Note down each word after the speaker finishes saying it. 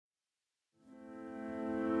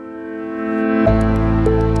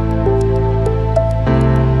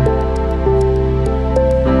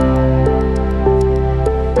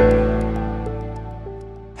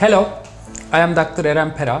Hello, I am Dr.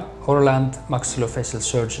 Eren Pera, oral and maxillofacial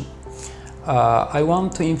surgeon. I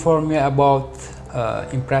want to inform you about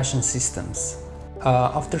impression systems.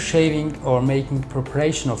 After shaving or making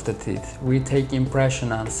preparation of the teeth, we take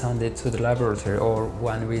impression and send it to the laboratory, or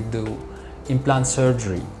when we do implant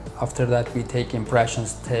surgery. After that, we take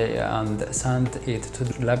impressions and send it to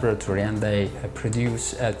the laboratory, and they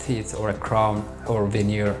produce a teeth or a crown or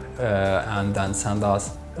veneer and then send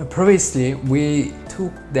us. Previously, we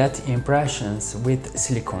took that impressions with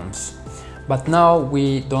silicones, but now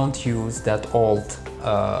we don't use that old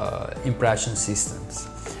impression systems.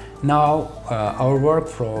 Now our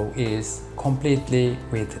workflow is completely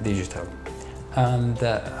with digital, and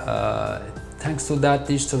thanks to that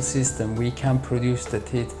digital system we can produce the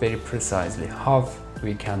teeth very precisely. How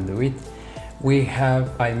we can do it? We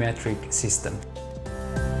have Imetric system.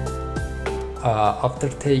 After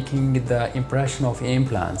taking the impression of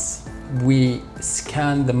implants, we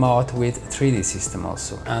scan the mouth with 3D system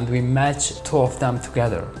also, and we match two of them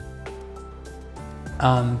together.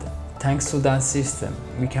 And thanks to that system,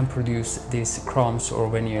 we can produce these crowns or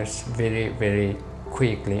veneers very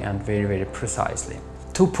quickly and very precisely.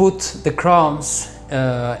 To put the crowns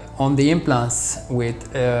on the implants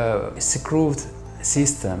with a screwed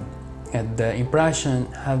system, the impression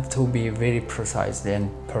have to be very precisely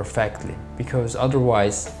and perfectly, because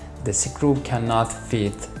otherwise the screw cannot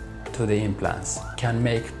fit to the implants, can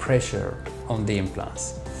make pressure on the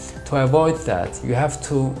implants. To avoid that, you have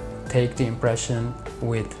to take the impression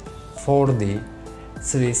with 4D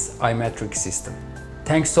Swiss Imetric system.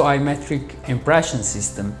 Thanks to Imetric impression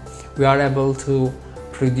system, we are able to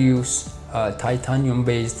produce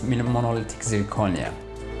titanium-based monolithic zirconia.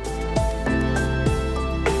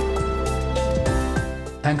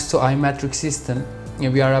 Thanks to Imetric system,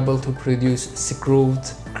 we are able to produce screwed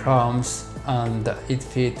crowns, and it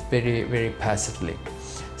fits very passively.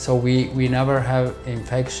 So we never have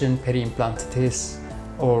infection, peri-implant teeth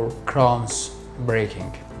or crowns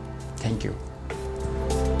breaking. Thank you.